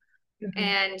needy.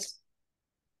 And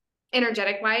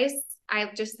energetic wise, I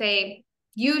just say,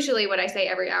 usually what I say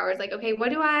every hour is like, okay, what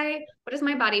does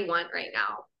my body want right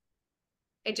now?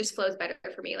 It just flows better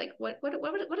for me. Like, what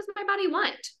does my body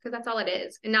want? Because that's all it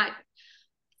is, and not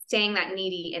staying that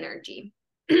needy energy.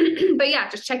 But yeah,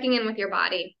 just checking in with your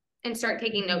body and start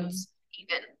taking notes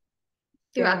even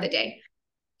throughout the day.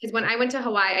 Because when I went to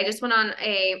Hawaii, I just went on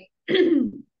a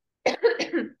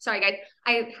sorry guys,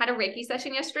 I had a Reiki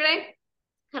session yesterday,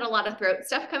 had a lot of throat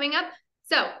stuff coming up.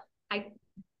 So I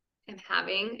am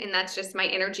having, and that's just my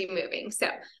energy moving. So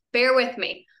bear with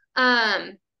me.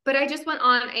 But I just went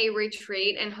on a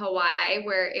retreat in Hawaii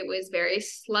where it was very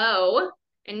slow,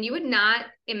 and you would not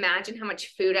imagine how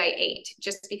much food I ate,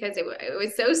 just because it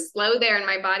was so slow there. And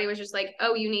my body was just like,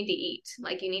 oh, you need to eat.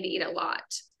 Like, you need to eat a lot.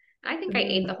 I think I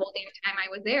ate the whole damn time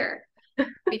I was there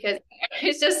because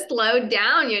it's just slowed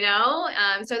down,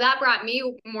 So that brought me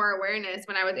more awareness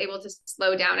when I was able to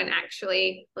slow down and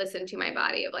actually listen to my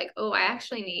body of like, oh, I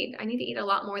need to eat a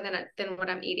lot more than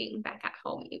what I'm eating back at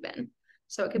home even.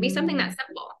 So it could be something that's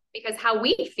simple, because how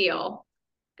we feel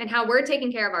and how we're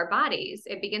taking care of our bodies,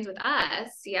 it begins with us.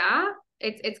 Yeah.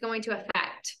 It's going to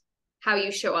affect how you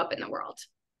show up in the world.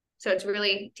 So it's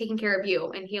really taking care of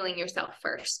you and healing yourself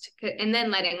first, and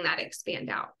then letting that expand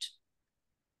out.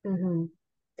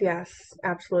 Yes,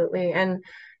 absolutely. And,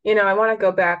 I want to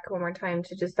go back one more time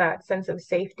to just that sense of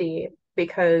safety,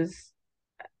 because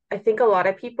I think a lot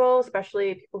of people,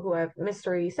 especially people who have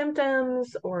mystery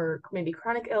symptoms or maybe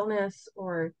chronic illness,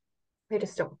 or they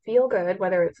just don't feel good,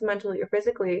 whether it's mentally or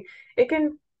physically, it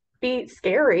can be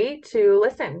scary to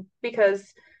listen,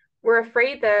 because we're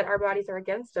afraid that our bodies are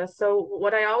against us. So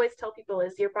what I always tell people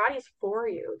is, your body's for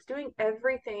you. It's doing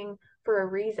everything for a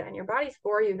reason. Your body's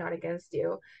for you, not against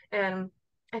you. And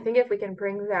I think if we can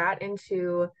bring that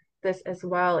into this as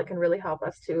well, it can really help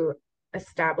us to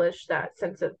establish that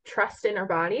sense of trust in our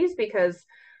bodies, because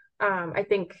I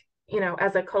think,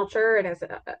 as a culture and as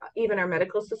even our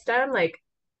medical system, like,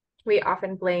 we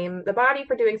often blame the body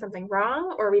for doing something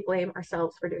wrong, or we blame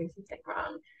ourselves for doing something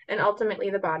wrong. And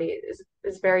ultimately the body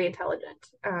is very intelligent.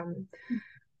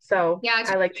 So yeah,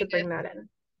 I like to bring that in.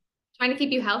 Trying to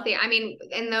keep you healthy. I mean,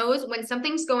 when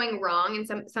something's going wrong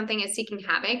and something is seeking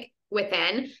havoc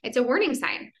within, it's a warning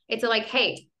sign. It's like,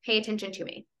 hey, pay attention to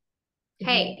me.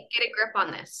 Hey, get a grip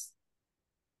on this.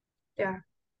 Yeah.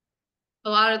 A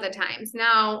lot of the times.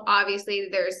 Now, obviously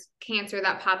there's cancer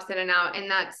that pops in and out, and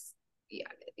that's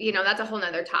a whole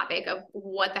nother topic of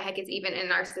what the heck is even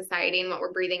in our society and what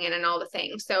we're breathing in and all the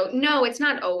things. So no, it's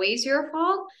not always your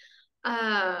fault.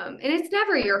 And it's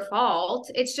never your fault.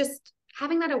 It's just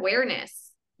having that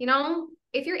awareness,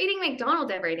 if you're eating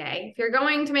McDonald's every day, if you're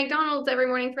going to McDonald's every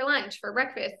morning for lunch, for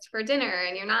breakfast, for dinner,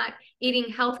 and you're not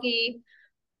eating healthy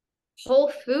whole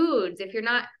foods, if you're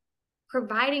not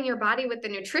providing your body with the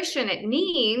nutrition it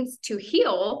needs to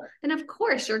heal, then of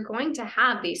course you're going to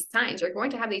have these signs. You're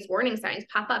going to have these warning signs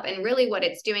pop up. And really what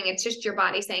it's doing, it's just your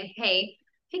body saying, hey,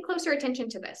 pay closer attention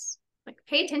to this. Like,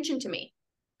 pay attention to me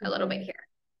a little bit here.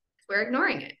 We're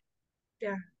ignoring it.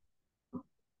 Yeah.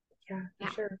 Yeah,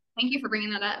 for sure. Thank you for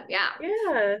bringing that up. Yeah.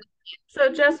 Yeah.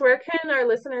 So Jess, where can our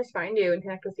listeners find you and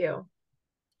connect with you?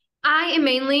 I am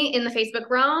mainly in the Facebook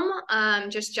realm.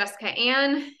 Just Jessica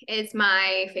Ann is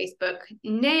my Facebook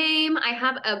name. I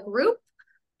have a group.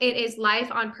 It is Life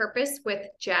on Purpose with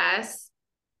Jess.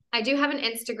 I do have an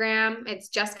Instagram. It's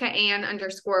Jessica Ann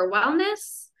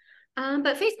 _wellness.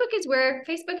 But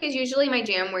Facebook is usually my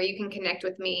jam, where you can connect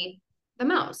with me the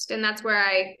most. And that's where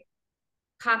I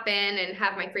pop in and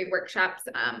have my free workshops.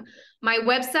 My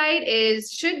website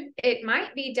it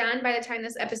might be done by the time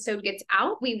this episode gets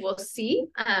out. We will see.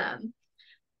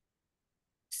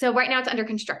 So right now it's under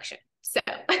construction. So,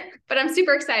 but I'm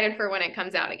super excited for when it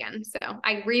comes out again. So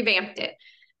I revamped it.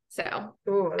 So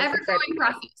ever-growing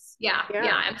process. Yeah.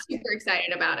 I'm super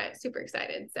excited about it. Super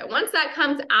excited. So once that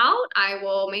comes out, I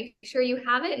will make sure you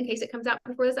have it in case it comes out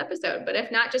before this episode. But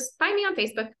if not, just find me on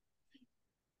Facebook.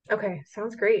 Okay.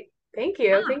 Sounds great. Thank you.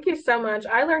 Yeah. Thank you so much.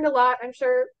 I learned a lot. I'm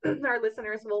sure our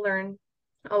listeners will learn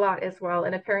a lot as well.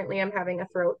 And apparently I'm having a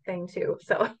throat thing too.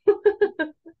 So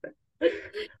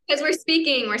because we're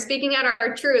speaking out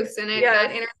our truths, and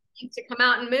that energy needs to come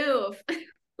out and move.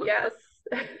 Yes.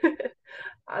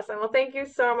 Awesome. Well, thank you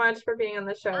so much for being on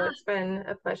the show. It's been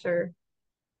a pleasure.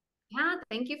 Yeah.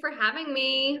 Thank you for having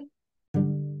me.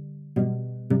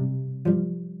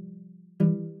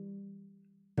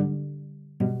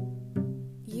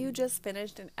 You just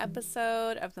finished an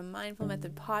episode of the Mindful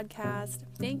Method podcast.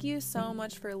 Thank you so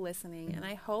much for listening, and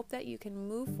I hope that you can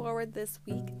move forward this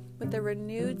week with a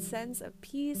renewed sense of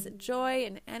peace, joy,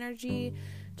 and energy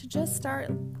to just start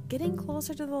getting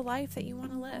closer to the life that you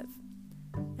want to live.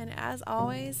 And as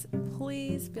always,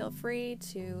 please feel free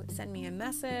to send me a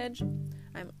message.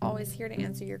 I'm always here to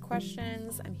answer your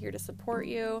questions. I'm here to support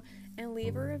you, and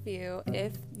leave a review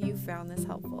if you found this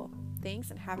helpful.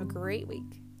 Thanks, and have a great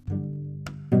week.